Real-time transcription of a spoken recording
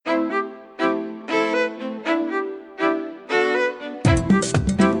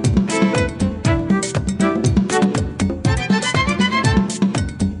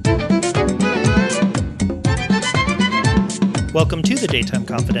Welcome to the Daytime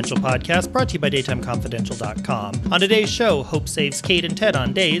Confidential podcast, brought to you by DaytimeConfidential.com. On today's show, Hope saves Kate and Ted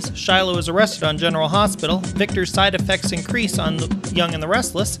on days, Shiloh is arrested on General Hospital, Victor's side effects increase on The Young and the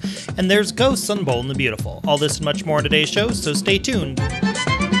Restless, and there's ghosts on Bold and the Beautiful. All this and much more on today's show, so stay tuned.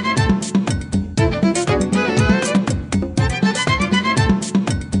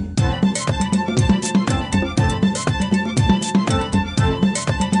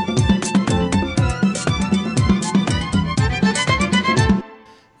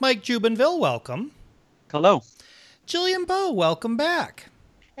 Mike Jubinville, welcome. Hello. Jillian Bowe, welcome back.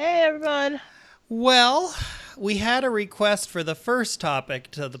 Hey, everyone. Well, we had a request for the first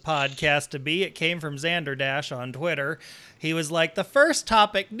topic to the podcast to be. It came from Xander Dash on Twitter. He was like, the first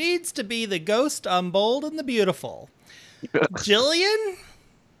topic needs to be the ghost on Bold and the Beautiful. Jillian?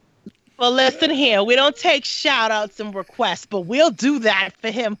 Well, listen here. We don't take shout-outs and requests, but we'll do that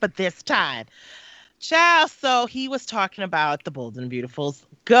for him for this time. Child, so he was talking about the Bold and Beautiful's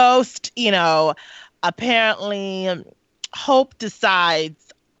ghost. Apparently Hope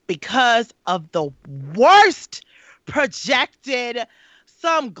decides, because of the worst projected,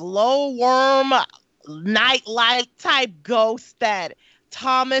 some glowworm nightlight type ghost that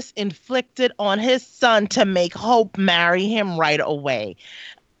Thomas inflicted on his son, to make Hope marry him right away.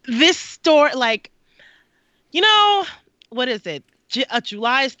 This story, what is it?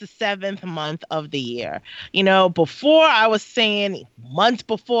 July is the 7th month of the year. Before I was saying, months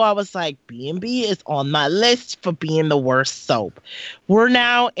before, I was like, B&B is on my list for being the worst soap. We're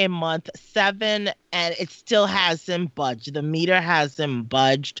now in month 7 and it still hasn't budged. The meter hasn't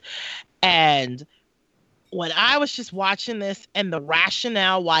budged. And when I was just watching this and the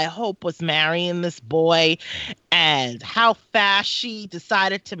rationale why Hope was marrying this boy and how fast she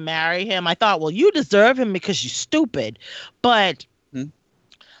decided to marry him, I thought, well, you deserve him because you're stupid. But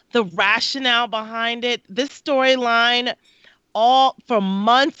the rationale behind it, this storyline, for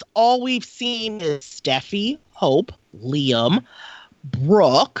months, all we've seen is Steffi, Hope, Liam,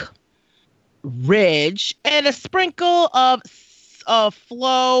 Brooke, Ridge, and a sprinkle of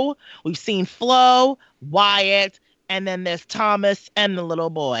Flo. We've seen Flo, Wyatt, and then there's Thomas and the little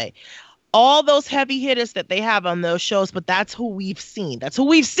boy. All those heavy hitters that they have on those shows, but that's who we've seen. That's who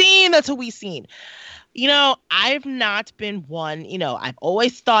we've seen. I've not been one, I've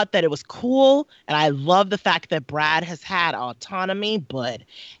always thought that it was cool, and I love the fact that Brad has had autonomy, but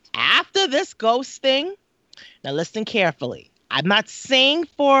after this ghost thing, now listen carefully. I'm not saying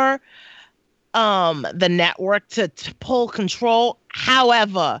for the network to pull control.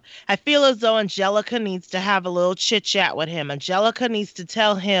 However, I feel as though Angelica needs to have a little chit chat with him. Angelica needs to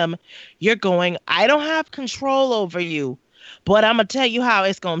tell him, I don't have control over you, but I'm going to tell you how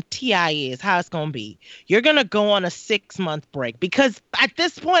it's going to be. You're going to go on a 6-month break, because at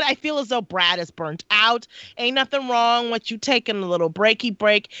this point, I feel as though Brad is burnt out. Ain't nothing wrong with you taking a little breaky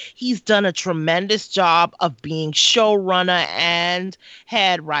break. He's done a tremendous job of being showrunner and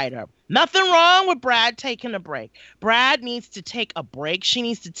head writer. Nothing wrong with Brad taking a break. Brad needs to take a break. She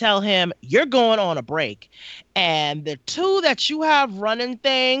needs to tell him, you're going on a break. And the two that you have running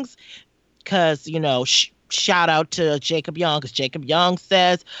things, because, shout out to Jacob Young, because Jacob Young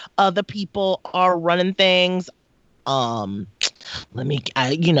says other people are running things. I'll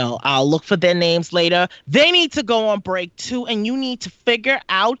look for their names later. They need to go on break too, and you need to figure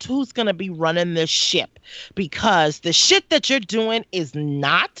out who's going to be running this ship, because the shit that you're doing is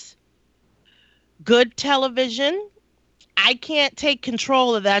not good television. I can't take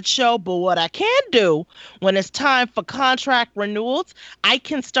control of that show, but what I can do when it's time for contract renewals, I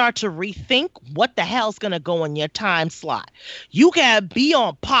can start to rethink what the hell's going to go in your time slot. You can be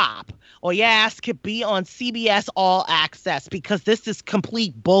on Pop, or your ass could be on CBS All Access, because this is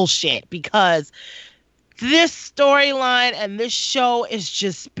complete bullshit, because this storyline and this show has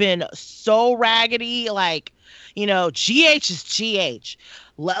just been so raggedy. GH is GH.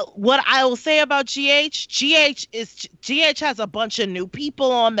 What I will say about GH has a bunch of new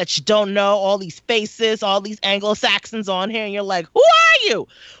people on that you don't know, all these faces, all these Anglo-Saxons on here, and you're like, who are you?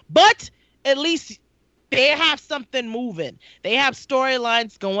 But at least they have something moving. They have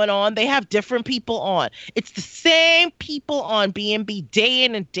storylines going on. They have different people on. It's the same people on B&B day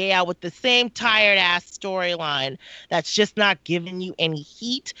in and day out with the same tired-ass storyline that's just not giving you any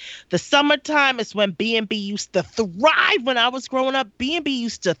heat. The summertime is when B&B used to thrive. When I was growing up, B&B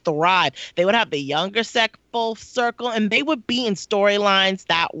used to thrive. They would have the younger full circle, and they would be in storylines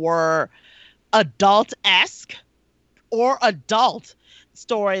that were adult-esque or adult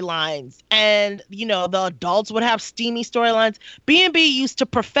storylines, and the adults would have steamy storylines. B&B used to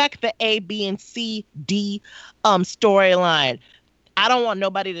perfect the A, B, and C, D storyline. I don't want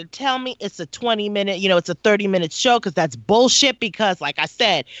nobody to tell me it's a 20-minute, it's a 30-minute show, because that's bullshit. Because, like I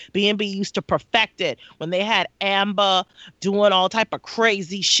said, B&B used to perfect it when they had Amber doing all type of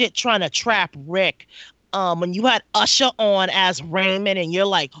crazy shit trying to trap Rick. When you had Usher on as Raymond, and you're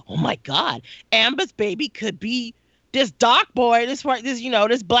like, oh my God, Amber's baby could be this dark boy, this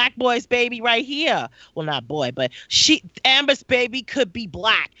black boy's baby right here. Well, not boy, but Amber's baby could be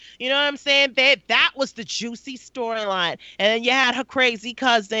black. You know what I'm saying? That was the juicy storyline. And then you had her crazy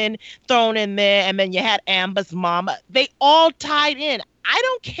cousin thrown in there, and then you had Amber's mama. They all tied in. I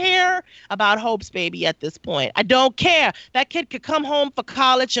don't care about Hope's baby at this point. I don't care. That kid could come home for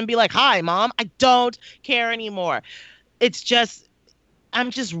college and be like, hi, Mom. I don't care anymore. I'm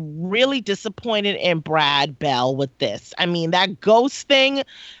just really disappointed in Brad Bell with this. I mean, that ghost thing,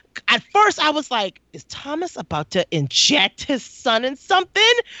 at first I was like, is Thomas about to inject his son in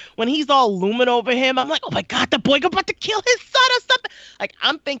something? When he's all looming over him, I'm like, oh my God, the boy about to kill his son or something. Like,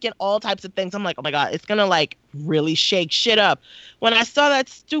 I'm thinking all types of things. I'm like, oh my God, it's going to like really shake shit up. When I saw that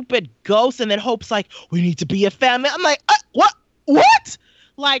stupid ghost, and then Hope's like, we need to be a family. I'm like, what?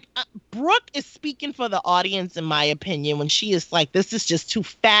 Like, Brooke is speaking for the audience, in my opinion, when she is like, this is just too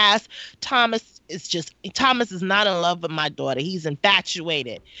fast. Thomas is not in love with my daughter. He's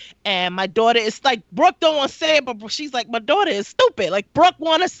infatuated. And my daughter is like, Brooke don't want to say it, but she's like, my daughter is stupid. Like, Brooke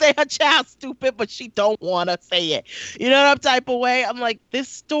want to say her child's stupid, but she don't want to say it. You know what type of way? I'm like,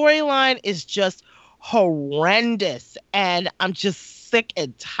 this storyline is just horrendous, and I'm just sick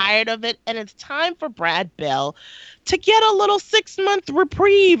and tired of it. And it's time for Brad Bell to get a little 6-month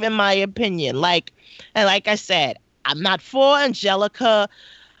reprieve, in my opinion. And like I said, I'm not for Angelica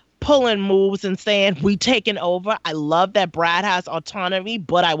pulling moves and saying we taking over. I love that Brad has autonomy,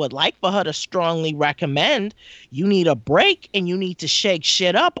 but I would like for her to strongly recommend you need a break and you need to shake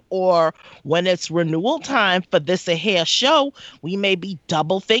shit up, or when it's renewal time for this a hair show, we may be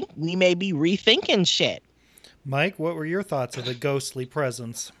rethinking shit. Mike, what were your thoughts of the ghostly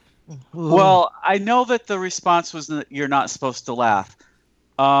presence? Well, I know that the response was that you're not supposed to laugh.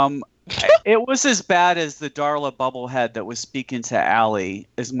 It was as bad as the Darla Bubblehead that was speaking to Allie,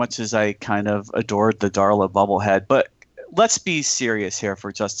 as much as I kind of adored the Darla Bubblehead. But let's be serious here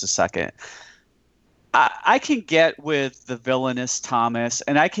for just a second. I can get with the villainous Thomas,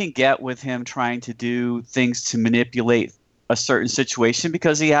 and I can get with him trying to do things to manipulate a certain situation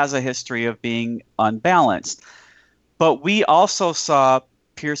because he has a history of being unbalanced. But we also saw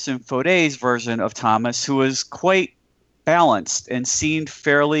Pearson Foday's version of Thomas, who was quite balanced and seemed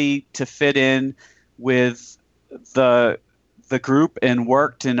fairly to fit in with the group and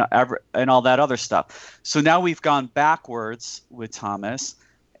worked and all that other stuff. So now we've gone backwards with Thomas,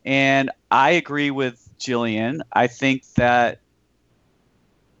 and I agree with Jillian. I think that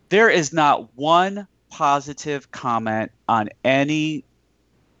there is not one positive comment on any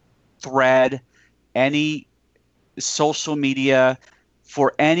thread, any social media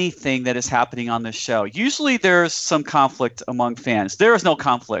for anything that is happening on this show. Usually there's some conflict among fans. There is no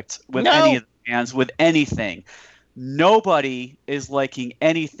conflict with any of the fans with anything. Nobody is liking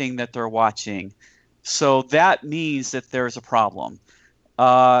anything that they're watching. So that means that there's a problem.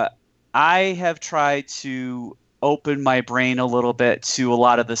 I have tried to open my brain a little bit to a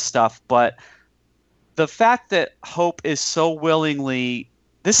lot of this stuff, but the fact that Hope is so willingly,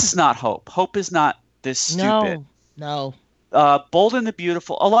 this is not Hope. Hope is not this stupid. No. Bold and the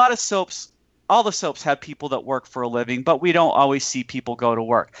Beautiful, a lot of soaps, all the soaps have people that work for a living, but we don't always see people go to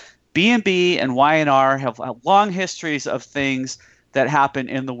work. B&B and Y&R have long histories of things that happen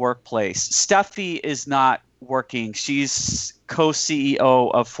in the workplace. Steffi is not working. She's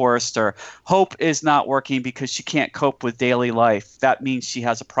co-CEO of Forrester. Hope is not working because she can't cope with daily life. That means she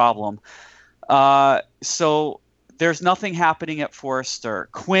has a problem. So there's nothing happening at Forrester.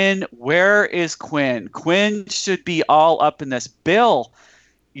 Quinn, where is Quinn? Quinn should be all up in this. Bill,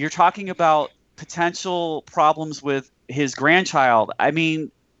 you're talking about potential problems with his grandchild. I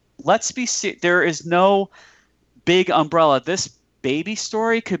mean, let's be there is no big umbrella. This baby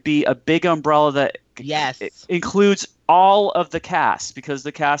story could be a big umbrella that includes all of the cast, because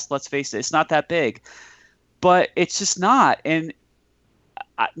the cast, let's face it, it's not that big. But it's just not. And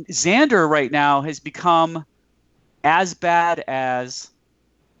Xander right now has become as bad as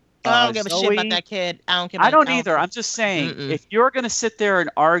I don't give a shit about that kid. I don't either. I'm just saying, if you're going to sit there and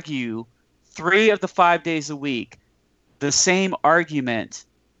argue 3 of the 5 days a week the same argument,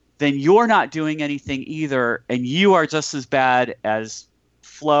 then you're not doing anything either, and you are just as bad as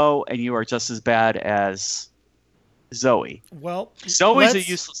Flo, and you are just as bad as Zoe. Well, Zoe's a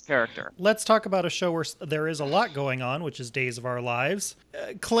useless character. Let's talk about a show where there is a lot going on, which is Days of Our Lives.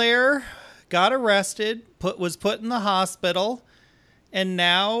 Claire got arrested, was put in the hospital, and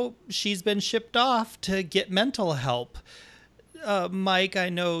now she's been shipped off to get mental help. Mike, I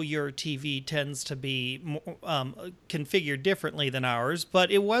know your TV tends to be configured differently than ours,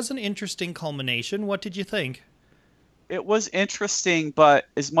 but it was an interesting culmination. What did you think? It was interesting, but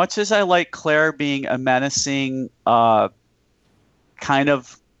as much as I like Claire being a menacing, kind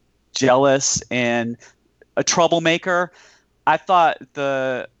of jealous and a troublemaker, I thought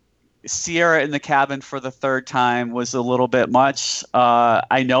the Sierra in the cabin for the third time was a little bit much.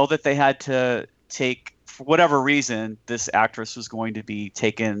 I know that they had to take, for whatever reason, this actress was going to be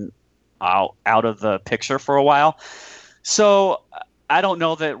taken out of the picture for a while. So I don't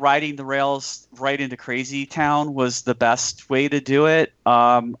know that riding the rails right into Crazy Town was the best way to do it.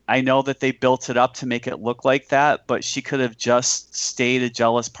 I know that they built it up to make it look like that, but she could have just stayed a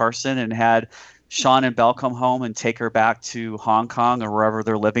jealous person and had Sean and Belle come home and take her back to Hong Kong or wherever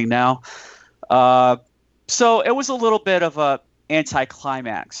they're living now. So it was a little bit of a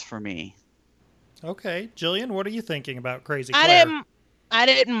anticlimax for me. Okay, Jillian, what are you thinking about Crazy Claire? I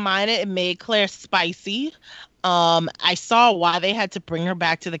didn't mind it. It made Claire spicy. I saw why they had to bring her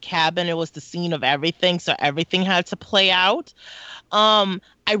back to the cabin. It was the scene of everything, so everything had to play out. I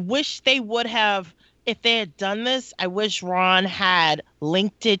wish they would have, if they had done this, I wish Ron had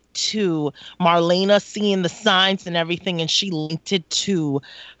linked it to Marlena seeing the signs and everything, and she linked it to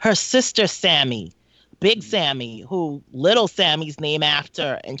her sister Sammy. Big Sammy, who Little Sammy's named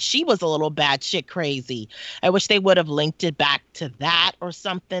after, and she was a little batshit crazy. I wish they would have linked it back to that or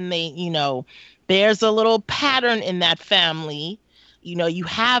something. There's a little pattern in that family. You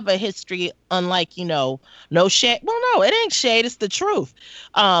have a history, unlike, no shade. Well, no, it ain't shade, it's the truth.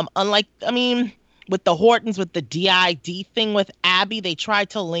 With the Hortons, with the DID thing with Abby, they tried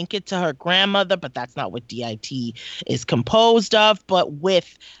to link it to her grandmother, but that's not what DID is composed of. But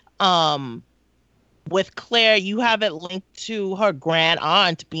with Claire, you have it linked to her grand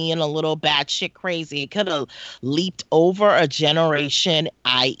aunt being a little batshit crazy. It could have leaped over a generation,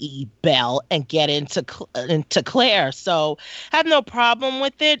 i.e. Belle, and get into Claire. So I have no problem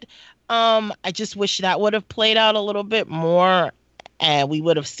with it. I just wish that would have played out a little bit more, and we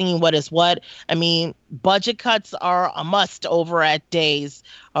would have seen what is what. I mean, budget cuts are a must over at Days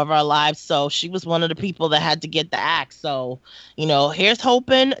of Our Lives. So she was one of the people that had to get the axe. So, here's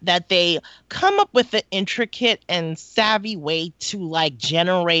hoping that they come up with an intricate and savvy way to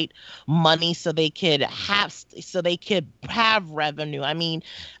generate money so they could have revenue. I mean,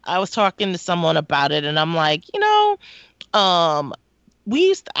 I was talking to someone about it and I'm like, I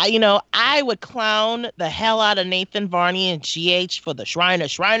would clown the hell out of Nathan Varney and GH for the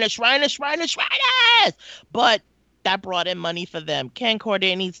Shriners. But that brought in money for them. Ken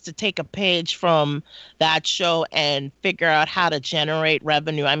Corday needs to take a page from that show and figure out how to generate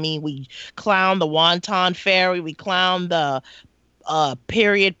revenue. I mean, we clown the Wonton Fairy. We clown the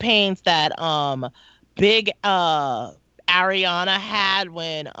period pains that big Ariana had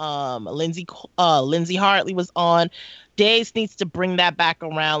when Lindsay Hartley was on. Days needs to bring that back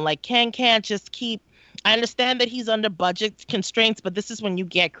around. Like, Ken can't just keep. I understand that he's under budget constraints, but this is when you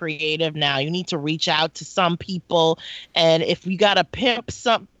get creative now. You need to reach out to some people, and if you got to pimp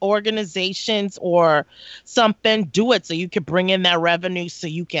some organizations or something, do it so you could bring in that revenue so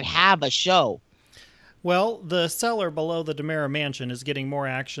you could have a show. Well, the cellar below the DiMera mansion is getting more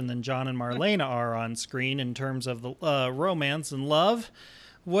action than John and Marlena are on screen in terms of the romance and love.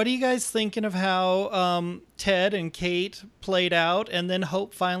 What are you guys thinking of how Ted and Kate played out, and then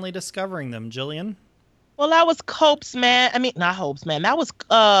Hope finally discovering them, Jillian? Well, that was Cope's man. I mean, not Hope's man. That was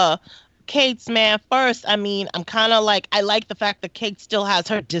Kate's man first. I mean, I'm kind of like, I like the fact that Kate still has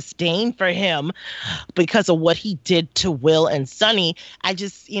her disdain for him because of what he did to Will and Sonny. I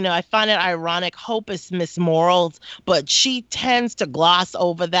just, I find it ironic. Hope is Miss Morals, but she tends to gloss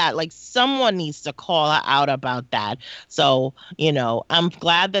over that. Like, someone needs to call her out about that. So, I'm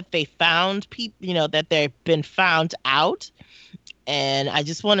glad that they found people, that they've been found out. And I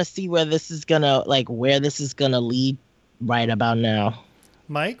just want to see where this is gonna lead right about now.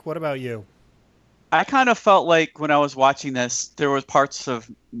 Mike, what about you? I kind of felt like when I was watching this, there was parts of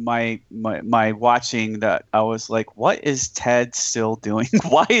my watching that I was like, what is Ted still doing?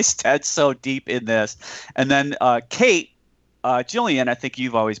 Why is Ted so deep in this? And then Kate, Jillian, I think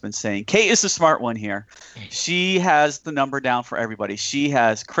you've always been saying, Kate is the smart one here. She has the number down for everybody. She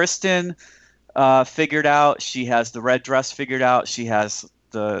has Kristen figured out. She has the red dress figured out. She has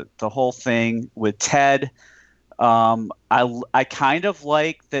the whole thing with Ted. I kind of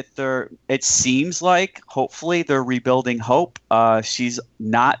like that it seems like hopefully they're rebuilding Hope. She's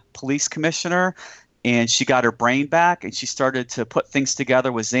not police commissioner and she got her brain back and she started to put things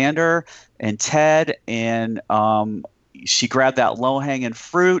together with Xander and Ted. And, she grabbed that low hanging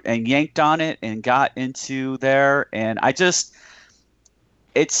fruit and yanked on it and got into there. And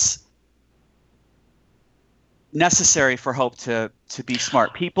it's necessary for Hope to be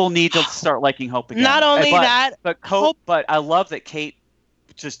smart. People need to start liking Hope again. Not only that, but I love that Kate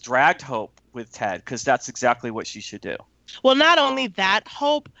just dragged Hope with Ted, because that's exactly what she should do. Well, not only that,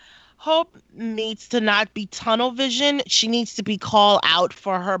 Hope needs to not be tunnel vision. She needs to be called out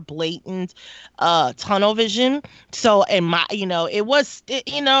for her blatant tunnel vision. So I'm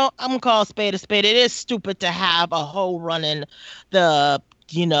gonna call a spade a spade. It is stupid to have a hoe running the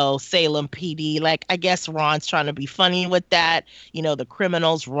Salem PD. Like, I guess Ron's trying to be funny with that. The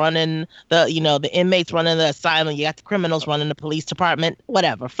criminals running the inmates running the asylum. You got the criminals running the police department.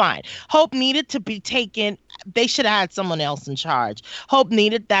 Whatever, fine. Hope needed to be taken. They should have had someone else in charge. Hope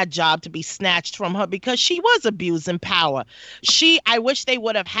needed that job to be snatched from her because she was abusing power. I wish they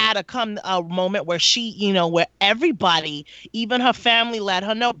would have had a moment where where everybody, even her family, let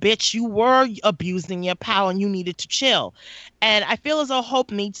her know, bitch, you were abusing your power and you needed to chill. And I feel as though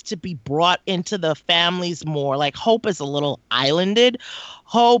Hope needs to be brought into the families more. Like, Hope is a little islanded.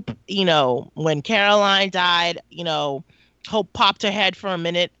 Hope, when Caroline died, Hope popped her head for a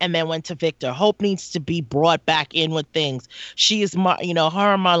minute and then went to Victor. Hope needs to be brought back in with things. She is, her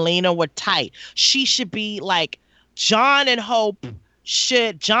and Marlena were tight. She should be like John, Hope, and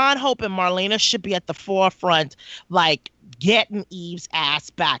Marlena should be at the forefront, like getting Eve's ass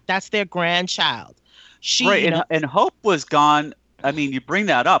back. That's their grandchild. And Hope was gone. I mean, you bring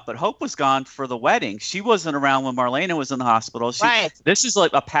that up, but Hope was gone for the wedding. She wasn't around when Marlena was in the hospital. Right. This is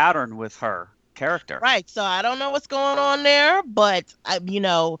like a pattern with her character. Right. So I don't know what's going on there, but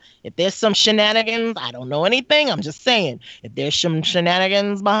if there's some shenanigans, I don't know anything. I'm just saying, if there's some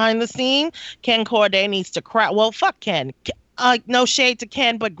shenanigans behind the scene, Ken Corday needs to crack. Well, fuck Ken. No shade to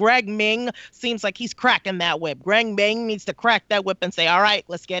Ken, but Greg Ming seems like he's cracking that whip. Greg Ming needs to crack that whip and say, all right,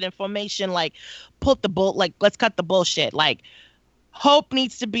 let's get information. Like, let's cut the bullshit. Like, Hope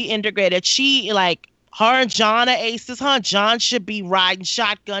needs to be integrated. Her and John are aces. Her and John should be riding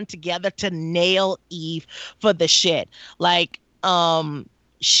shotgun together to nail Eve for the shit. Like,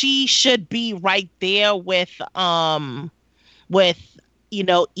 she should be right there with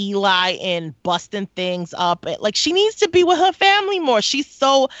Eli and busting things up. Like, she needs to be with her family more. She's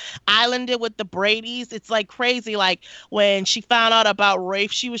so islanded with the Bradys. It's like crazy. Like, when she found out about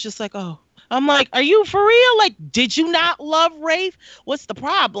Rafe, she was just like, oh. I'm like, are you for real? Like, did you not love Rafe? What's the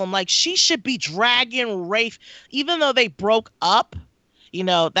problem? Like, she should be dragging Rafe, even though they broke up.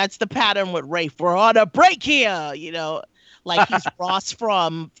 That's the pattern with Rafe. We're on a break here, like he's Ross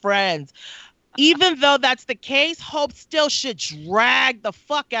from Friends. Even though that's the case, Hope still should drag the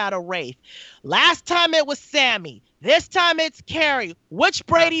fuck out of Rafe. Last time it was Sammy. This time it's Carrie. Which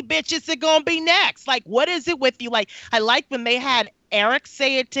Brady bitch is it gonna be next? Like, what is it with you? Like, I like when they had Eric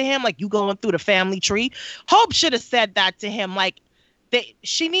say it to him, like, you going through the family tree. Hope should have said that to him. Like,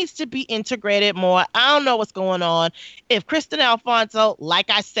 she needs to be integrated more. I don't know what's going on. If Kristen Alfonso, like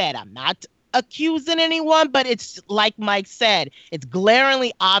I said, I'm not accusing anyone, but it's like Mike said, it's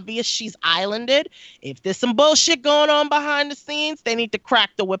glaringly obvious she's islanded. If there's some bullshit going on behind the scenes, they need to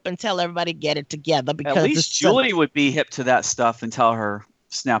crack the whip and tell everybody get it together. Because at least Julie would be hip to that stuff and tell her,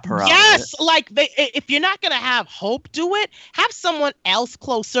 snap her out. Yes, like if you're not gonna have Hope do it, have someone else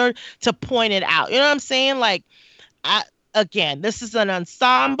closer to point it out. You know what I'm saying? Like, again, this is an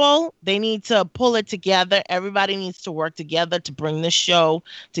ensemble. They need to pull it together. Everybody needs to work together to bring the show,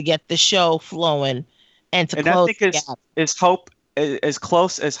 to get the show flowing, and to close. I think as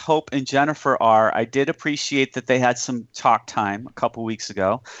close as Hope and Jennifer are, I did appreciate that they had some talk time a couple weeks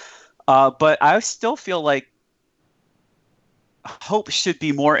ago. But I still feel like Hope should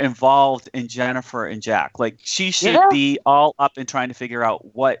be more involved in Jennifer and Jack. Like, she should be all up in trying to figure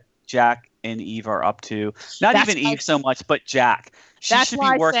out what Jack and Eve are up to. Not even Eve so much, but Jack. She should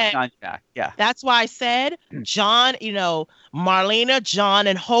be working on Jack. Yeah. That's why I said John, Marlena, John,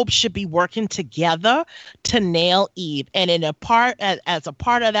 and Hope should be working together to nail Eve. And as a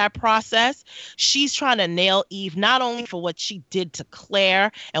part of that process, she's trying to nail Eve not only for what she did to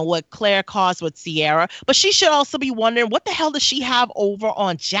Claire and what Claire caused with Sierra, but she should also be wondering, what the hell does she have over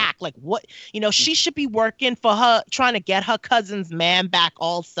on Jack? Like, what, she should be working for her, trying to get her cousin's man back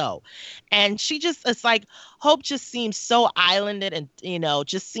also. And it's like, Hope just seems so islanded and,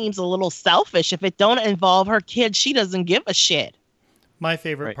 just seems a little selfish. If it don't involve her kid, she doesn't give a shit. My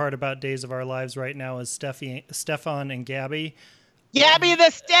favorite part about Days of Our Lives right now is Stefan and Gabby. Gabby the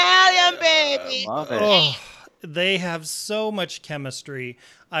Stallion, baby. Love it. Oh, they have so much chemistry.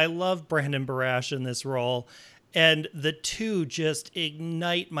 I love Brandon Barash in this role. And the two just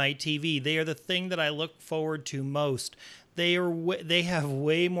ignite my TV. They are the thing that I look forward to most. They have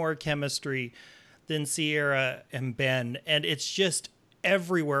way more chemistry than Sierra and Ben, and it's just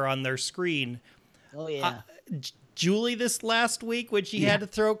everywhere on their screen. Oh yeah. Julie this last week when she had to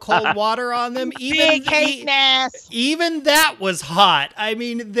throw cold water on them, Big Kate Nass. even that was hot. I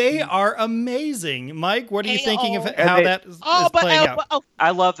mean, they are amazing. Mike, what are you thinking of how that is playing out?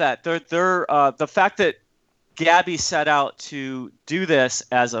 I love that. They're the fact that Gabby set out to do this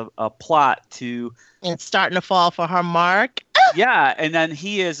as a plot to and starting to fall for her mark. Yeah, and then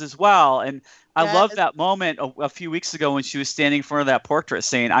he is as well. And I love that moment a few weeks ago when she was standing in front of that portrait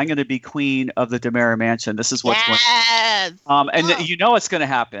saying, I'm going to be queen of the DiMera Mansion. This is what's going on. And you know it's going to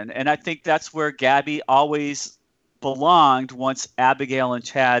happen. And I think that's where Gabby always belonged once Abigail and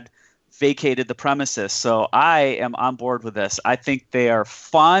Chad vacated the premises. So I am on board with this. I think they are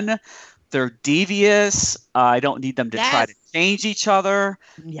fun. They're devious. I don't need them to try to change each other.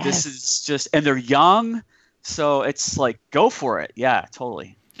 This is just, and they're young. So it's like, go for it. Yeah,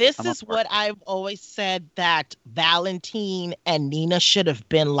 totally. This is what I've always said that Valentine and Nina should have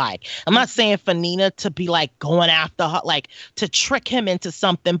been like. I'm not saying for Nina to be like going after her, like to trick him into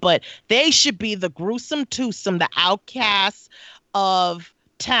something, but they should be the gruesome twosome, the outcasts of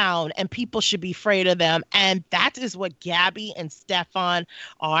town, and people should be afraid of them. And that is what Gabby and Stefan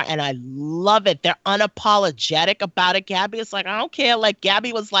are, and I love it. They're unapologetic about it. Gabby is like, I don't care. Like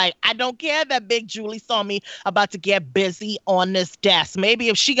Gabby was like, I don't care that Big Julie saw me about to get busy on this desk. Maybe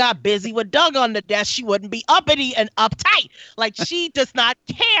if she got busy with Doug on the desk, she wouldn't be uppity and uptight. Like she does not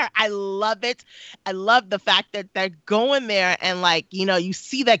care. I love it. I love the fact that they're going there and like, you know, you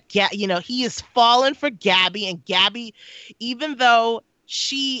see that he is falling for Gabby, and Gabby, even though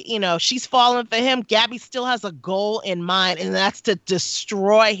she's falling for him, Gabby still has a goal in mind, and that's to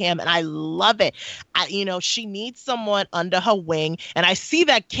destroy him. And I love it. She needs someone under her wing. And I see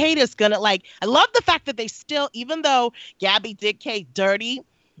that Kate is gonna I love the fact that they still, even though Gabby did Kate dirty,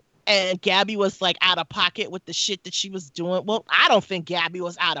 and Gabby was like out of pocket with the shit that she was doing. Well, I don't think Gabby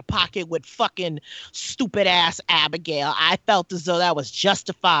was out of pocket with fucking stupid ass Abigail. I felt as though that was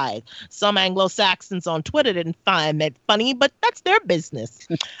justified. Some Anglo-Saxons on Twitter didn't find that funny, but that's their business.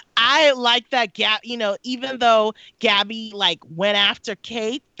 I like that even though Gabby went after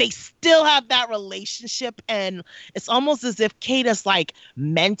Kate, they still have that relationship, and it's almost as if Kate is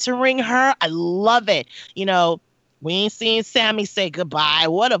mentoring her. I love it. We ain't seen Sammy say goodbye. I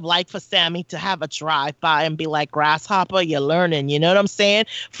would have liked for Sammy to have a drive-by and be like, Grasshopper, you're learning. You know what I'm saying?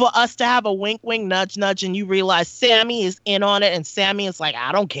 For us to have a wink, wink, nudge, nudge, and you realize Sammy is in on it, and Sammy is like,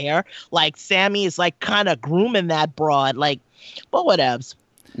 I don't care. Sammy is kind of grooming that broad. But whatevs.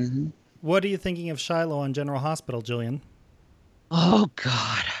 Mm-hmm. What are you thinking of Shiloh on General Hospital, Jillian? Oh,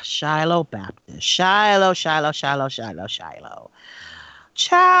 God. Shiloh Baptist. Shiloh.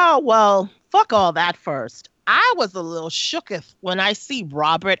 Child, well, fuck all that first. I was a little shooketh when I see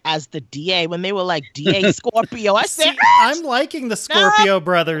Robert as the DA, when they were like DA Scorpio. I said, I'm liking the Scorpio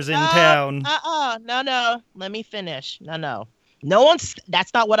brothers in town. No. Let me finish. No.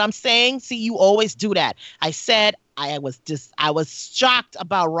 That's not what I'm saying. See, you always do that. I said I was shocked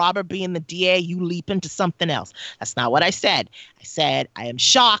about Robert being the DA. You leap into something else. That's not what I said. I said, I am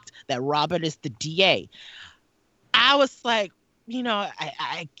shocked that Robert is the DA. I was like,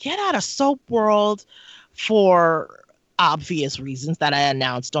 I get out of soap world for obvious reasons that I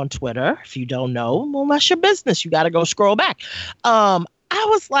announced on Twitter. If you don't know, well, that's your business. You got to go scroll back. I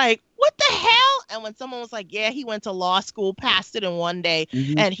was like, what the hell? And when someone was like, yeah, he went to law school, passed it in one day,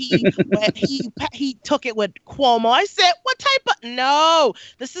 and he took it with Cuomo. I said, what type of, no,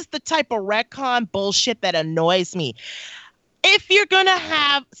 this is the type of retcon bullshit that annoys me. If you're going to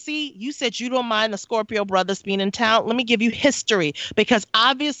you said you don't mind the Scorpio brothers being in town. Let me give you history, because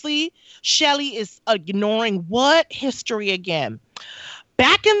obviously Shelley is ignoring what history again.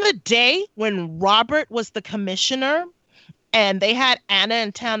 Back in the day when Robert was the commissioner and they had Anna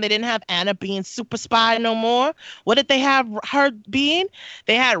in town, they didn't have Anna being super spy no more. What did they have her being?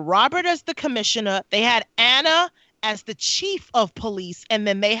 They had Robert as the commissioner. They had Anna as the chief of police, and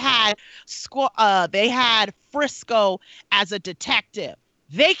then they had Frisco as a detective.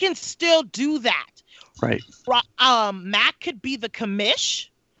 They can still do that. Right. Mac could be the commish,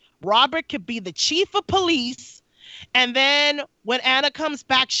 Robert could be the chief of police, and then when Anna comes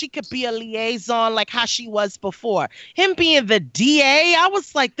back, she could be a liaison like how she was before. Him being the DA, I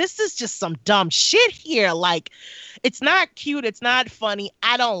was like, this is just some dumb shit here. Like, it's not cute. It's not funny.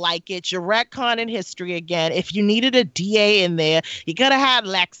 I don't like it. You're retconning history again. If you needed a DA in there, you could have had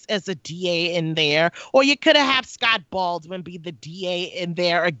Lex as a DA in there, or you could have had Scott Baldwin be the DA in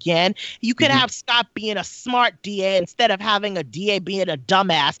there again. You could have Scott being a smart DA instead of having a DA being a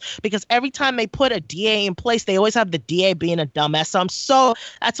dumbass, because every time they put a DA in place, they always have the DA being a dumbass. So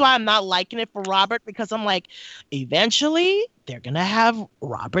that's why I'm not liking it for Robert, because I'm like, eventually they're gonna have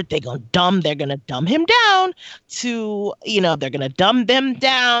Robert. They're gonna dumb him down to, they're gonna dumb them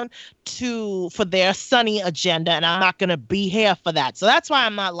down for their Sunny agenda, and I'm not gonna be here for that. So that's why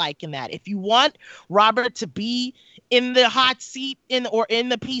I'm not liking that. If you want Robert to be in the hot seat in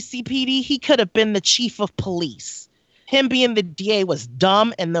the PCPD, he could have been the chief of police. Him being the DA was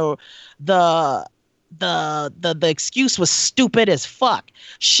dumb, and the excuse was stupid as fuck.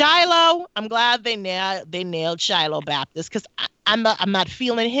 Shiloh, I'm glad they nailed Shiloh Baptist, because I'm not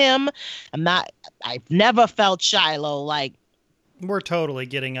feeling him. I've never felt Shiloh like. We're totally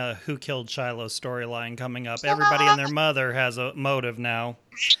getting a Who Killed Shiloh storyline coming up. Everybody and their mother has a motive now.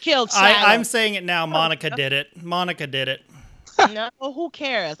 Killed Shiloh. I'm saying it now. Monica did it. Monica did it. No, who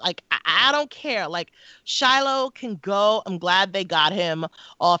cares? Like, I don't care. Like, Shiloh can go. I'm glad they got him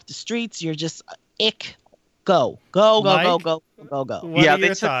off the streets. You're just ick. Go. Mike? Go. What are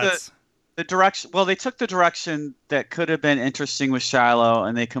your thoughts? The direction. Well, they took the direction that could have been interesting with Shiloh,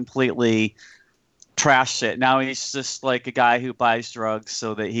 and they completely trashed it. Now he's just like a guy who buys drugs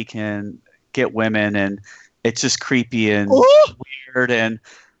so that he can get women, and it's just creepy and weird. And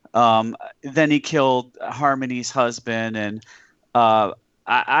then he killed Harmony's husband, and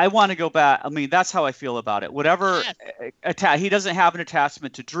I want to go back. I mean, that's how I feel about it. Whatever, he doesn't have an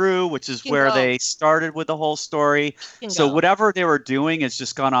attachment to Drew, which is where they started with the whole story. So whatever they were doing has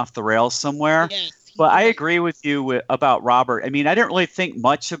just gone off the rails somewhere. Yes, but I agree with you about Robert. I mean, I didn't really think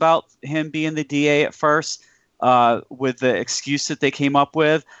much about him being the DA at first with the excuse that they came up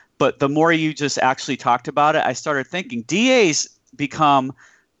with. But the more you just actually talked about it, I started thinking DAs become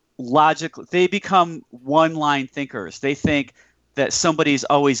logical. They become one-line thinkers. They think that somebody's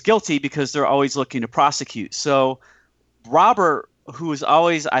always guilty because they're always looking to prosecute. So Robert, who has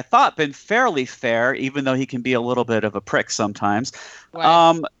always, I thought, been fairly fair, even though he can be a little bit of a prick sometimes,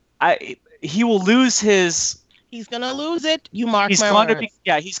 he will lose his... He's going to lose it. You mark he's my going words. to be,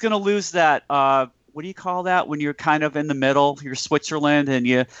 yeah, he's going to lose that... what do you call that when you're kind of in the middle? You're Switzerland and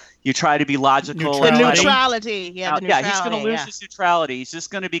you try to be logical. The neutrality. Yeah, the neutrality. Yeah, he's going to lose his neutrality. He's just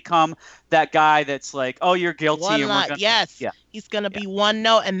going to become that guy that's like, oh, you're guilty. He's going to be one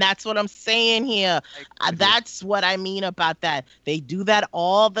note, and that's what I'm saying here. That's what I mean about that. They do that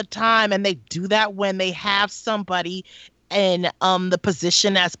all the time, and they do that when they have somebody in the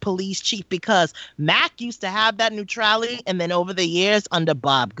position as police chief, because Mac used to have that neutrality, and then over the years under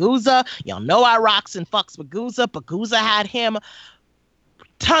Bob Guza, y'all know I rocks and fucks with Guza, but Guza had him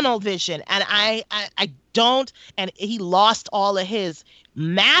tunnel vision, and I don't, and he lost all of his.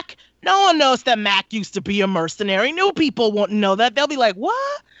 Mac, no one knows that Mac used to be a mercenary. New people won't know that. They'll be like,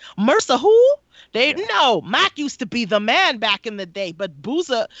 what? Mercer who? No, Mac used to be the man back in the day, but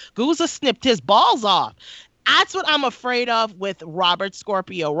Guza snipped his balls off. That's what I'm afraid of with Robert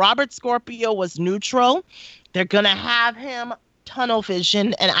Scorpio. Robert Scorpio was neutral. They're going to have him tunnel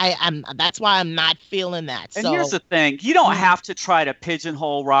vision, and that's why I'm not feeling that. And here's the thing. You don't have to try to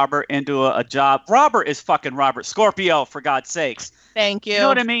pigeonhole Robert into a job. Robert is fucking Robert Scorpio, for God's sakes. Thank you. You know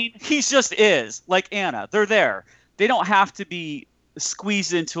what I mean? He just is. Like Anna. They're there. They don't have to be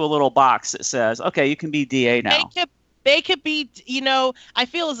squeezed into a little box that says, okay, you can be DA now. They could be, I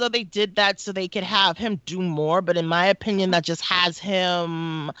feel as though they did that so they could have him do more. But in my opinion, that just has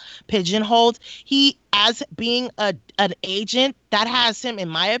him pigeonholed. He, as being an agent, that has him, in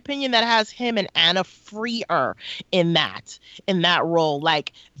my opinion, that has him and Anna freer in that role.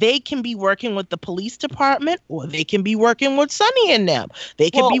 Like, they can be working with the police department, or they can be working with Sonny and them. They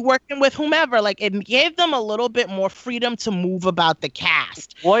can be working with whomever. Like, it gave them a little bit more freedom to move about the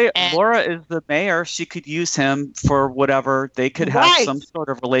cast. Laura is the mayor. She could use him for whatever. They could have some sort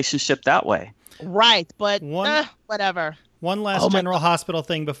of relationship that way. Right, but whatever. One last General Hospital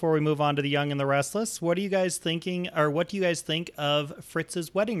thing before we move on to The Young and the Restless. What do you guys think of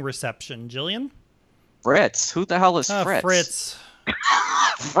Fritz's wedding reception, Jillian? Fritz? Who the hell is Fritz? Fritz.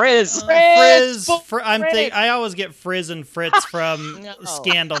 Frizz. I always get Frizz and Fritz from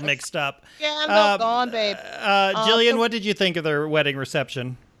Scandal mixed up. Scandal gone, babe. Jillian, what did you think of their wedding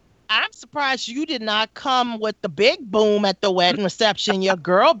reception? I'm surprised you did not come with the big boom at the wedding reception, your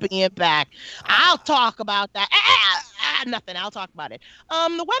girl being back. I'll talk about that. nothing. I'll talk about it.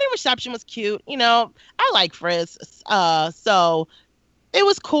 The wedding reception was cute. You know, I like Frizz. So it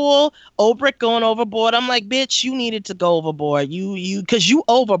was cool. Obrick going overboard. I'm like, bitch, you needed to go overboard. Because you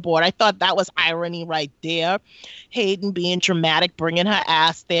overboard. I thought that was irony right there. Hayden being dramatic, bringing her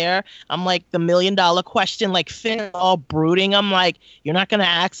ass there. I'm like, the $1 million question, like Finn all brooding. I'm like, you're not going to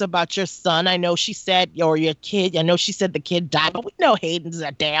ask about your son. I know she said, or your kid. I know she said the kid died, but we know Hayden's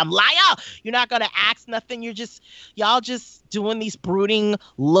a damn liar. You're not going to ask nothing. Y'all just doing these brooding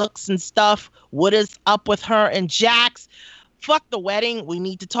looks and stuff. What is up with her and Jax? Fuck the wedding. We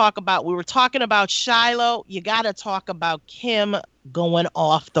were talking about Shiloh. You got to talk about Kim going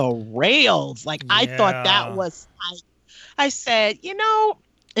off the rails. Like, I thought that was, I said, you know,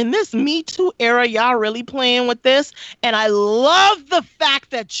 in this Me Too era, y'all really playing with this. And I love the fact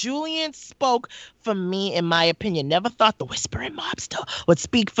that Julian spoke for me, in my opinion. Never thought the whispering mobster would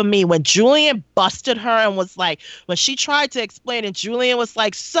speak for me. When Julian busted her and was like, when she tried to explain it, Julian was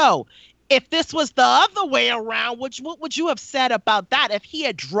like, so if this was the other way around, what would you have said about that? If he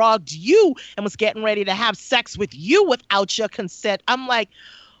had drugged you and was getting ready to have sex with you without your consent? I'm like,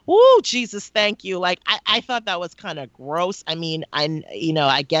 ooh, Jesus, thank you. Like, I thought that was kind of gross. I mean,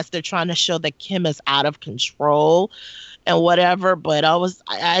 I guess they're trying to show that Kim is out of control and whatever, but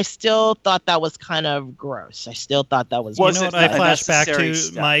I still thought that was kind of gross. I still thought that was. You know what I flash back to,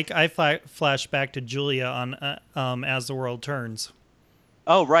 step? Mike? I flash back to Julia on As the World Turns.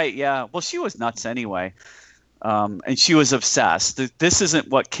 Oh, right, yeah. Well, she was nuts anyway. And she was obsessed. This isn't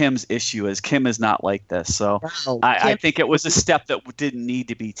what Kim's issue is. Kim is not like this. So I think it was a step that didn't need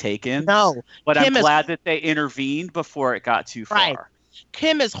to be taken. No. But I'm glad that they intervened before it got too far. Right.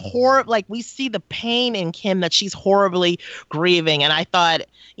 Kim is horrible. Like, we see the pain in Kim that she's horribly grieving. And I thought,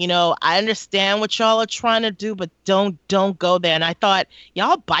 you know, I understand what y'all are trying to do, but don't go there. And I thought,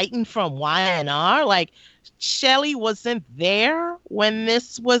 y'all biting from Y&R? Like, Shelly wasn't there when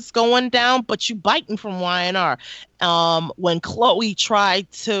this was going down, but you biting from Y&R. When Chloe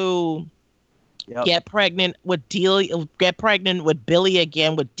tried to get pregnant with Billy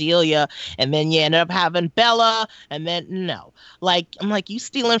again with Delia, and then you end up having Bella, and then no. Like, I'm like, you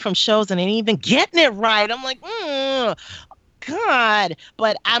stealing from shows and ain't even getting it right. I'm like, God.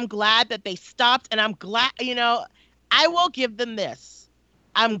 But I'm glad that they stopped, and I'm glad, you know, I will give them this.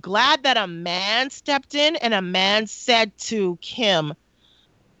 I'm glad that a man stepped in and a man said to Kim,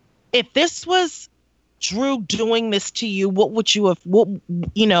 if this was Drew doing this to you, what would you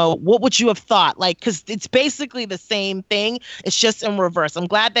have thought? Like, because it's basically the same thing. It's just in reverse. I'm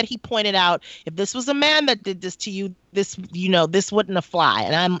glad that he pointed out, if this was a man that did this to you, this wouldn't have fly.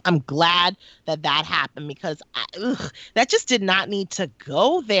 And I'm glad that happened, because that just did not need to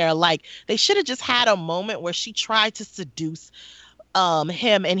go there. Like, they should have just had a moment where she tried to seduce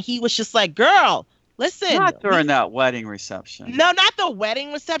him, and he was just like, girl, listen. Not during that wedding reception. No, not the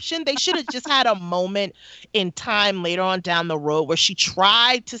wedding reception. They should have just had a moment in time later on down the road where she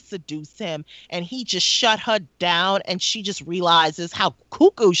tried to seduce him and he just shut her down, and she just realizes how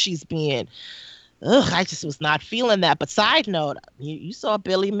cuckoo she's being. I just was not feeling that. But side note, you saw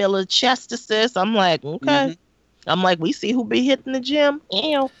Billy Miller chest assist. I'm like, okay. Mm-hmm. I'm like, we see who be hitting the gym.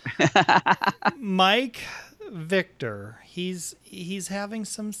 Ew. Mike, Victor, he's having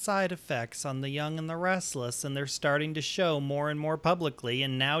some side effects on the Young and the Restless, and they're starting to show more and more publicly,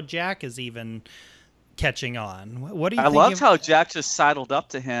 and now Jack is even catching on. What do you think? I loved how Jack just sidled up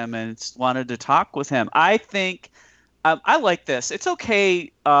to him and wanted to talk with him. I think I like this. It's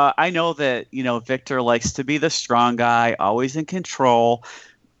okay. I know that, Victor likes to be the strong guy, always in control.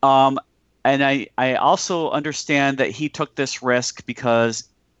 And I also understand that he took this risk because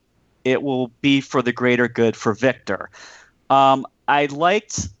it will be for the greater good for Victor. I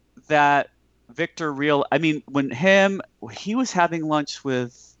liked that Victor when he was having lunch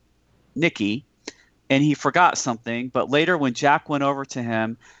with Nikki and he forgot something, but later when Jack went over to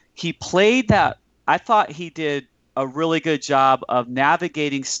him, he played that. I thought he did a really good job of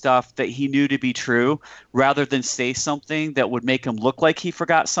navigating stuff that he knew to be true rather than say something that would make him look like he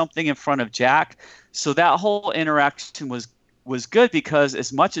forgot something in front of Jack. So that whole interaction was good, because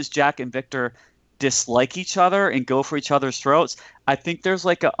as much as Jack and Victor dislike each other and go for each other's throats, I think there's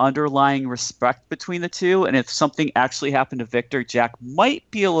like an underlying respect between the two. And if something actually happened to Victor, Jack might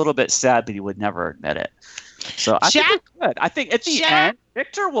be a little bit sad, but he would never admit it. So I think it's good. I think at the end,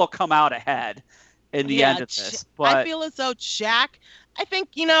 Victor will come out ahead in the end of this. But I feel as though Jack, I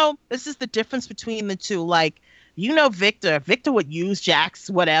think, this is the difference between the two. Like, Victor would use Jack's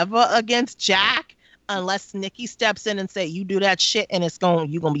whatever against Jack, unless Nikki steps in and say, you do that shit and you're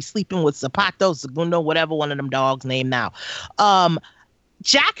going to be sleeping with Zapato, Segundo, whatever one of them dogs name now.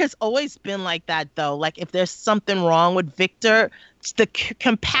 Jack has always been like that, though. Like, if there's something wrong with Victor, the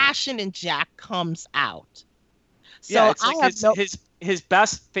compassion in Jack comes out. Yeah, So it's I like have no. his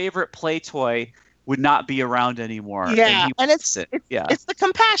best favorite play toy would not be around anymore, and Yeah, he and wants it. Yeah. it's the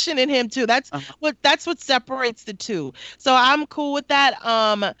compassion in him too. Uh-huh. That's what separates the two. So I'm cool with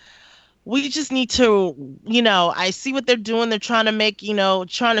that. We just need to, I see what they're doing. They're trying to make,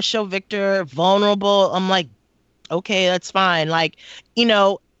 trying to show Victor vulnerable. I'm like, okay, that's fine. Like, you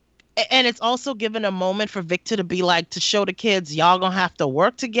know, and it's also given a moment for Victor to be like, to show the kids, y'all gonna have to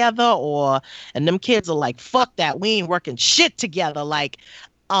work together, and them kids are like, fuck that, we ain't working shit together. Like,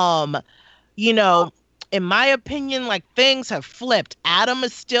 um, you know, in my opinion, like, things have flipped. Adam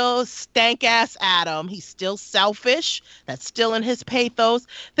is still stank ass Adam. He's still selfish. That's still in his pathos.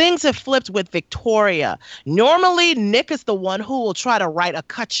 Things have flipped with Victoria. Normally, Nick is the one who will try to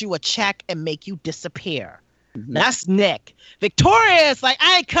cut you a check and make you disappear. Mhm. That's Nick. Victoria is like,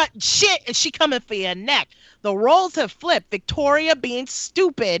 I ain't cutting shit, and she coming for your neck. The roles have flipped. Victoria being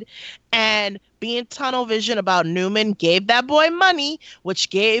stupid and being tunnel vision about Newman gave that boy money, which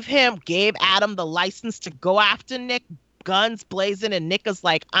gave Adam the license to go after Nick, guns blazing, and Nick is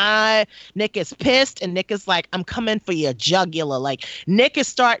like, Nick is pissed, and Nick is like, I'm coming for your jugular. Like, Nick is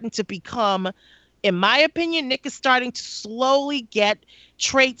starting to become, in my opinion, Nick is starting to slowly get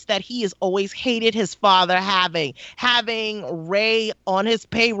traits that he has always hated his father having Ray on his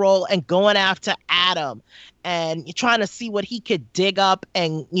payroll and going after Adam and trying to see what he could dig up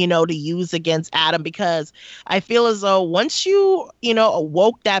and, to use against Adam, because I feel as though once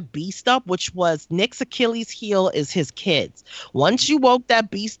awoke that beast up, which was Nick's Achilles heel is his kids. Once you woke that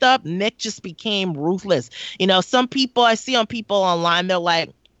beast up, Nick just became ruthless. Some people I see on people online, they're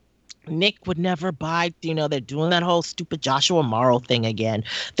like, Nick would never buy, they're doing that whole stupid Joshua Morrow thing again,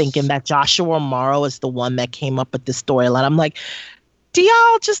 thinking that Joshua Morrow is the one that came up with this storyline. I'm like, do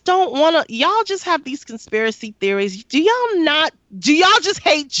y'all just don't want to, y'all just have these conspiracy theories? Do y'all just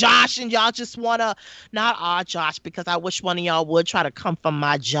hate Josh and y'all just want to, not our Josh, because I wish one of y'all would try to come from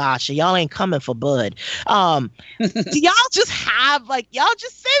my Josh, and y'all ain't coming for Bud. Do y'all just have, y'all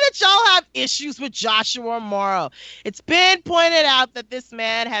just say that y'all have issues with Joshua Morrow? It's been pointed out that this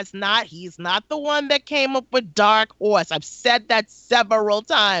man he's not the one that came up with Dark Horse. I've said that several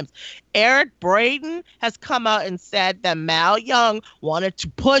times. Eric Braeden has come out and said that Mal Young wanted to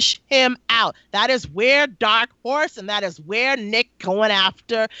push him out. That is where Dark Horse and that is where Nick going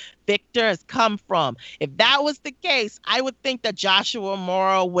after Victor has come from. If that was the case, I would think that Joshua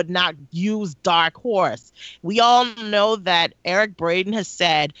Morrow would not use Dark Horse. We all know that Eric Braeden has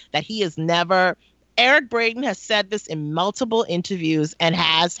said that Eric Braeden has said this in multiple interviews and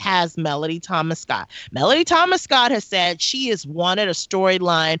has Melody Thomas Scott. Melody Thomas Scott has said she has wanted a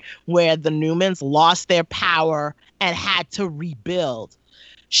storyline where the Newmans lost their power and had to rebuild.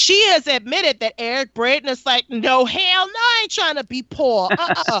 She has admitted that Eric Braeden is like, no, hell no, I ain't trying to be poor.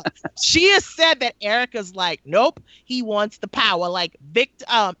 She has said that Eric is like, nope, he wants the power. Like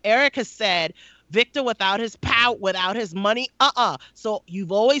Eric has said, Victor without his power, without his money, So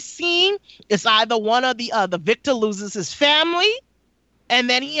you've always seen it's either one or the other. Victor loses his family, and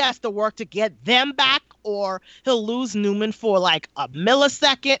then he has to work to get them back, or he'll lose Newman for like a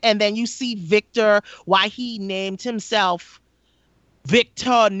millisecond, and then you see Victor, why he named himself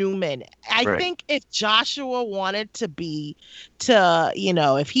Victor Newman. I think if Joshua wanted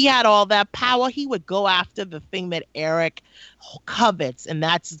if he had all that power, he would go after the thing that Eric covets, and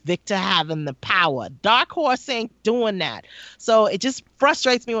that's Victor having the power. Dark Horse ain't doing that. So it just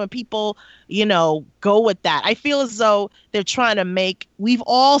frustrates me when people, go with that. I feel as though they're trying to we've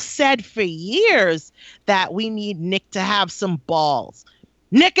all said for years that we need Nick to have some balls.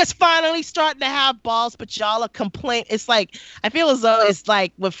 Nick is finally starting to have balls, but y'all are complaining. It's like, I feel as though it's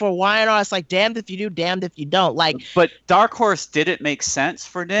like, for Y&R, it's like, damned if you do, damned if you don't. Like, but Dark Horse didn't make sense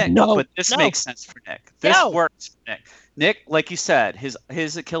for Nick, but this makes sense for Nick. This works for Nick. Nick, like you said, his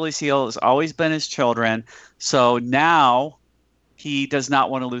Achilles heel has always been his children. So now he does not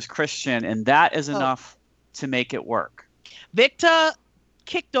want to lose Christian, and that is enough to make it work. Victor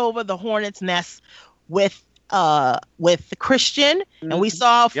kicked over the hornet's nest with Christian, and we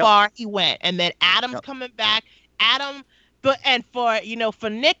saw how far he went. And then Adam's coming back. For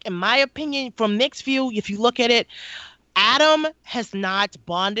Nick, in my opinion, from Nick's view, if you look at it, Adam has not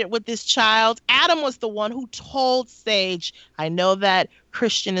bonded with this child. Adam was the one who told Sage, I know that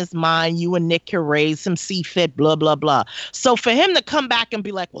Christian is mine. You and Nick can raise him, see fit, blah, blah, blah. So for him to come back and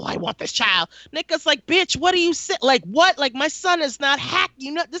be like, well, I want this child. Nick is like, bitch, what do you say? Like, what? Like, my son is not hack.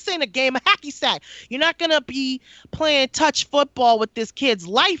 You know, this ain't a game of hacky sack. You're not going to be playing touch football with this kid's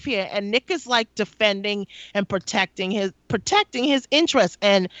life here. And Nick is like defending and protecting his interests.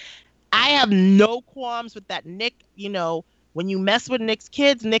 And I have no qualms with that. Nick, when you mess with Nick's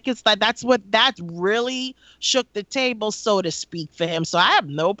kids, Nick is like, that really shook the table, so to speak, for him. So I have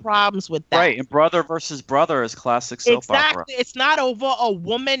no problems with that. Right. And brother versus brother is classic soap opera. Exactly. It's not over a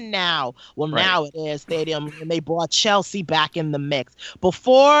woman now. Well, Right. now it is. They brought Chelsea back in the mix.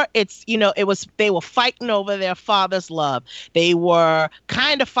 Before, they were fighting over their father's love. They were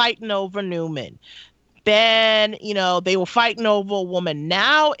kind of fighting over Newman. Then, they were fighting over a woman.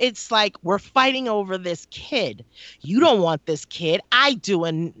 Now it's like, we're fighting over this kid. You don't want this kid. I do.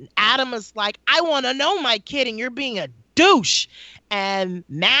 And Adam is like, I want to know my kid, and you're being a douche. And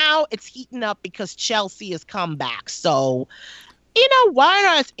now it's heating up because Chelsea has come back. So, why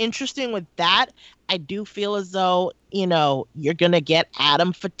not? It's interesting with that. I do feel as though, you're going to get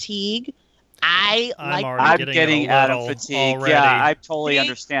Adam fatigue. I'm getting Adam fatigue. Already. Yeah, I totally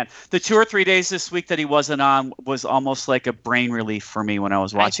understand. The 2 or 3 days this week that he wasn't on was almost like a brain relief for me when I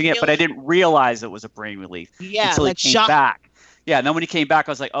was watching it, but I didn't realize it was a brain relief until he came back. Yeah, and then when he came back,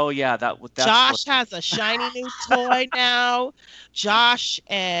 I was like, oh yeah, that's Josh has a shiny new toy now. Josh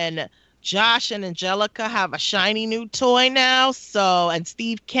and Angelica have a shiny new toy now. So, and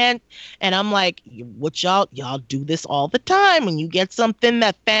Steve Kent, and I'm like, what y'all do this all the time when you get something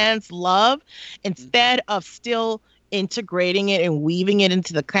that fans love, instead of still integrating it and weaving it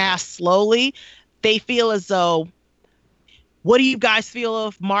into the cast slowly, they feel as though, what do you guys feel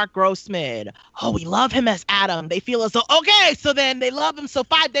of Mark Grossman? Oh, we love him as Adam. They feel as though, okay, so then they love him, so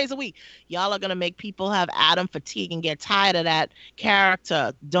 5 days a week. Y'all are going to make people have Adam fatigue and get tired of that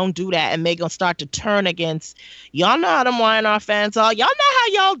character. Don't do that. And they're going to start to turn against, y'all know how them Y&R fans are. Y'all know how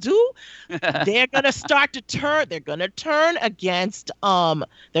y'all do. They're going to start to turn. They're going to turn against,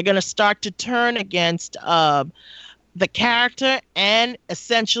 the character, and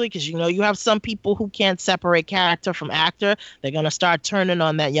essentially, because you have some people who can't separate character from actor, they're going to start turning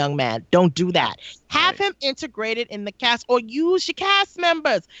on that young man. Don't do that. Have him integrated in the cast, or use your cast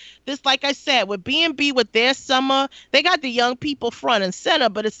members. This, like I said, with B&B, with their summer, they got the young people front and center,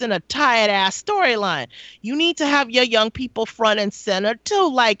 but it's in a tired ass storyline. You need to have your young people front and center too.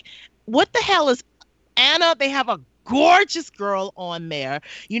 Like, what the hell is Anna? They have a gorgeous girl on there.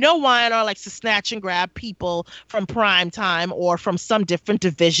 Y&R likes to snatch and grab people from prime time or from some different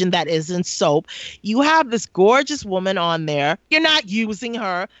division that isn't soap. You have this gorgeous woman on there. You're not using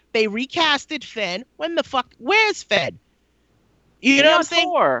her. They recasted Finn. Where's Finn? You know what I'm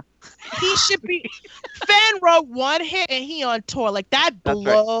saying? He should be. Finn wrote one hit and he on tour. Like, that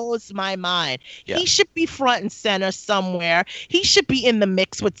blows my mind. Yeah. He should be front and center somewhere. He should be in the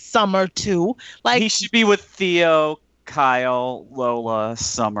mix with Summer too. Like, he should be with Theo, Kyle, Lola,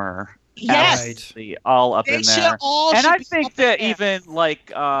 Summer. Yes, all up in there. And I think that even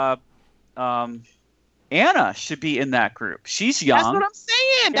like Anna should be in that group. She's young. That's what I'm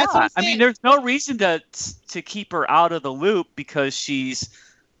saying. That's what I'm saying. I mean, there's no reason to keep her out of the loop because she's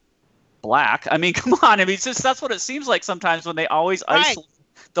black. I mean, come on. I mean, that's what it seems like sometimes when they always isolate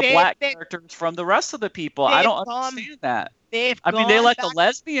the black characters from the rest of the people. I don't understand that. They let the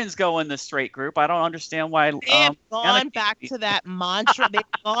lesbians go in the straight group. I don't understand why. They've gone back to that mantra. They've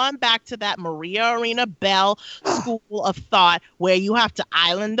gone back to that Maria Arena Bell school of thought where you have to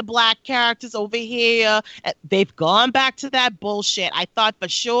island the black characters over here. They've gone back to that bullshit. I thought for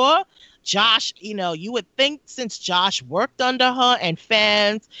sure Josh, you would think since Josh worked under her and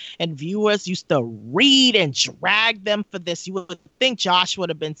fans and viewers used to read and drag them for this, you would think Josh would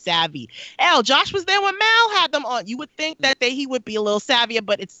have been savvy. Hell, Josh was there when Mal had them on. You would think that he would be a little savvier,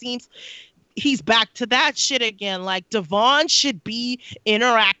 but it seems he's back to that shit again. Like, Devon should be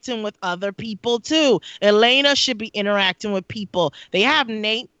interacting with other people too. Elena should be interacting with people. They have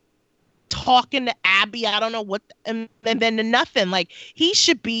Nate talking to Abby, I don't know what, and then nothing. Like, he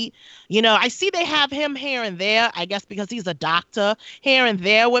should be, I see they have him here and there, I guess because he's a doctor, here and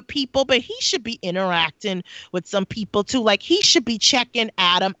there with people, but he should be interacting with some people too. Like, he should be checking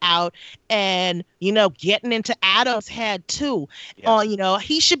Adam out and, getting into Adam's head too. Yeah.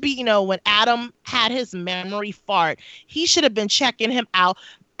 He should be, when Adam had his memory fart, he should have been checking him out.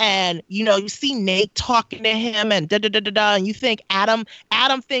 And, you see Nate talking to him and da-da-da-da-da, and you think Adam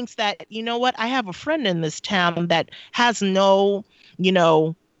thinks that, you know what, I have a friend in this town that has no,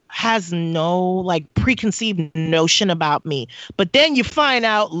 has no like preconceived notion about me. But then you find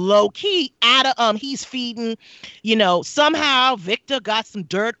out low key, he's feeding, somehow Victor got some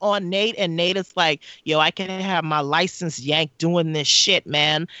dirt on Nate, and Nate is like, yo, I can have my license yanked doing this shit,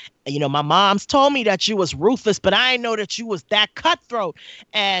 man. My mom's told me that you was ruthless, but I didn't know that you was that cutthroat.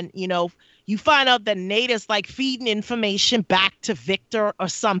 And, you find out that Nate is like feeding information back to Victor or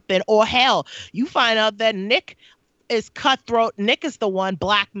something. Or hell, you find out that Nick is cutthroat. Nick is the one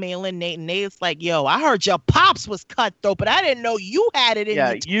blackmailing Nate. And Nate's like, yo, I heard your pops was cutthroat, but I didn't know you had it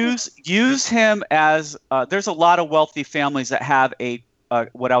in you. Use him as there's a lot of wealthy families that have a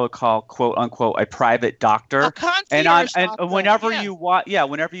what I would call, quote unquote, a private doctor. A concierge doctor. Whenever you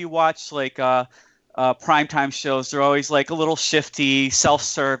watch like primetime shows, they're always like a little shifty,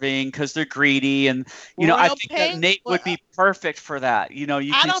 self-serving because they're greedy, and I think that Nate would be perfect for that. He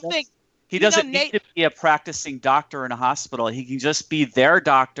doesn't need to be a practicing doctor in a hospital. He can just be their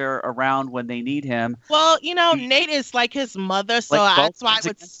doctor around when they need him. Well, Nate is like his mother, so that's why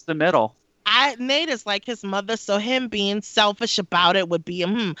it's the middle. Nate is like his mother, so him being selfish about it would be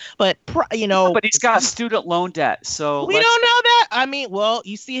but but he's got student loan debt, so we don't know that. I mean, well,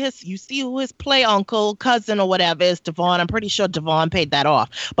 you see who his play uncle, cousin, or whatever is, Devon. I'm pretty sure Devon paid that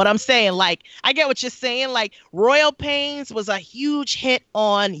off. But I'm saying, like, I get what you're saying. Like, Royal Pains was a huge hit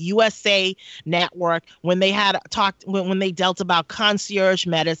on USA Network when they had talked when they dealt about concierge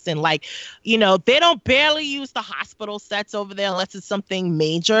medicine. Like, they don't barely use the hospital sets over there unless it's something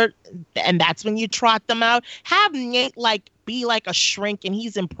major. And that's when you trot them out. Have Nate be like a shrink, and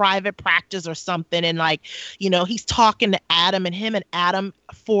he's in private practice or something, and he's talking to Adam, and him and Adam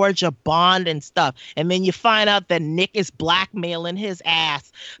forge a bond and stuff. And then you find out that Nick is blackmailing his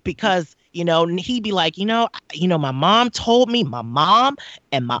ass because he'd be like, my mom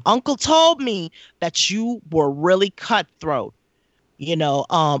and my uncle told me that you were really cutthroat.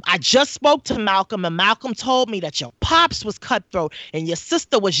 I just spoke to Malcolm, and Malcolm told me that your pops was cutthroat and your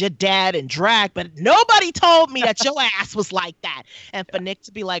sister was your dad in drag, but nobody told me that your ass was like that. And for Nick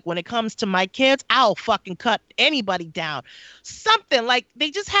to be like, when it comes to my kids, I'll fucking cut anybody down. Something like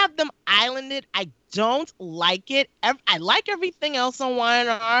they just have them islanded. I don't like it. I like everything else on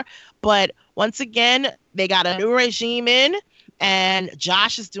Y&R, but once again, they got a new regime in. And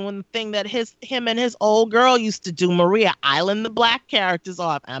Josh is doing the thing that him and his old girl used to do, Maria, island the black characters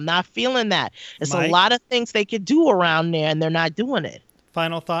off. I'm not feeling that. There's a lot of things they could do around there, and they're not doing it.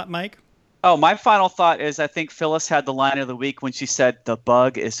 Final thought, Mike? Oh, my final thought is I think Phyllis had the line of the week when she said, "The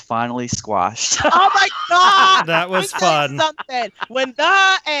bug is finally squashed." Oh, my God! That was fun. Something.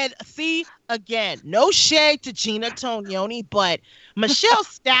 See, again, no shade to Gina Tognoni, but Michelle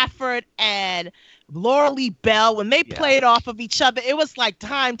Stafford and Laura Lee Bell, when they played off of each other, it was like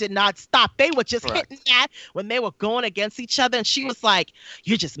time did not stop. They were just hitting that when they were going against each other. And she was like,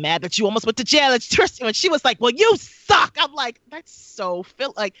 "You're just mad that you almost went to jail." And Tristan, and she was like, "Well, you suck." I'm like, that's so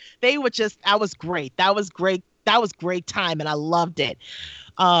like they were just, that was great. That was great. That was great time. And I loved it.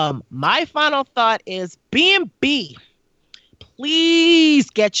 My final thought is B&B. Please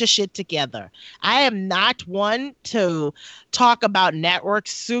get your shit together. I am not one to talk about network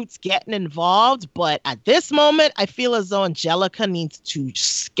suits getting involved, but at this moment, I feel as though Angelica needs to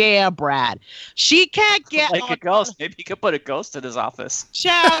scare Brad. She can't get like a ghost. Maybe you could put a ghost in his office.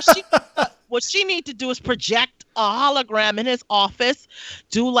 Child, what she need to do is project a hologram in his office,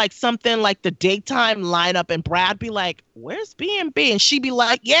 do like something like the daytime lineup, and Brad be like, "Where's B&B?" And she be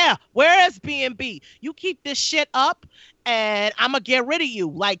like, "Yeah, where is B&B? You keep this shit up, and I'm gonna get rid of you.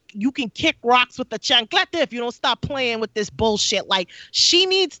 Like, you can kick rocks with the chancleta if you don't stop playing with this bullshit." Like, she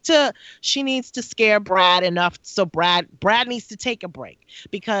needs to scare Brad enough so Brad needs to take a break,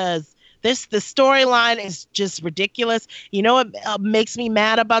 because the storyline is just ridiculous. You know what makes me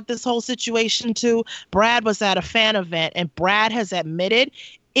mad about this whole situation too? Brad was at a fan event, and Brad has admitted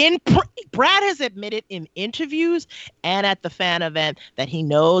in interviews and at the fan event that he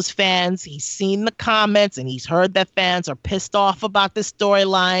knows fans. He's seen the comments and he's heard that fans are pissed off about this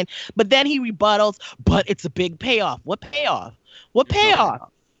storyline. But then he rebuttals, "But it's a big payoff." What payoff? What payoff?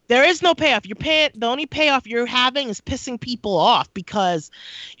 There is no payoff. The only payoff you're having is pissing people off, because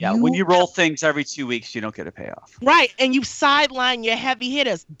when you roll things every 2 weeks, you don't get a payoff. Right, and you sideline your heavy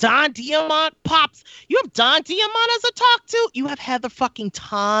hitters. Don Diamont pops. You have Don Diamont as a talk to. You have Heather fucking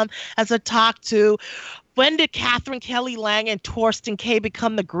Tom as a talk to. When did Catherine Kelly Lang and Torsten K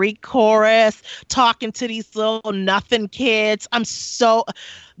become the Greek chorus, talking to these little nothing kids? I'm so,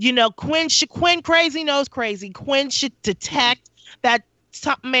 Quinn crazy knows crazy. Quinn should detect that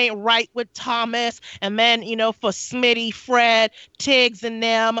something ain't right with Thomas. And then, for Smitty, Fred, Tiggs, and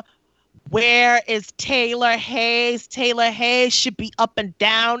them, Where is Taylor Hayes? Taylor Hayes should be up and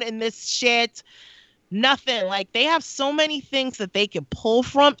down in this shit. Nothing. Like, they have so many things that they can pull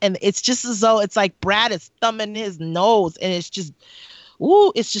from, and it's just as though it's like Brad is thumbing his nose, and it's just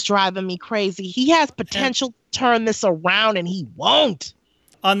driving me crazy. He has potential to turn this around, and he won't.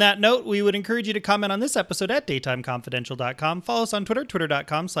 On that note, we would encourage you to comment on this episode at daytimeconfidential.com. Follow us on Twitter,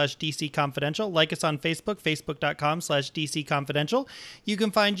 twitter.com/DCConfidential. Like us on Facebook, facebook.com/DCConfidential. You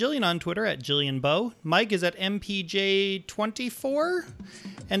can find Jillian on Twitter at JillianBow. Mike is at MPJ24.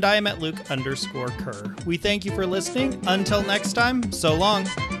 And I am at Luke_Kerr. We thank you for listening. Until next time, so long.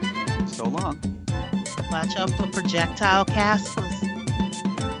 So long. Watch out for projectile castles.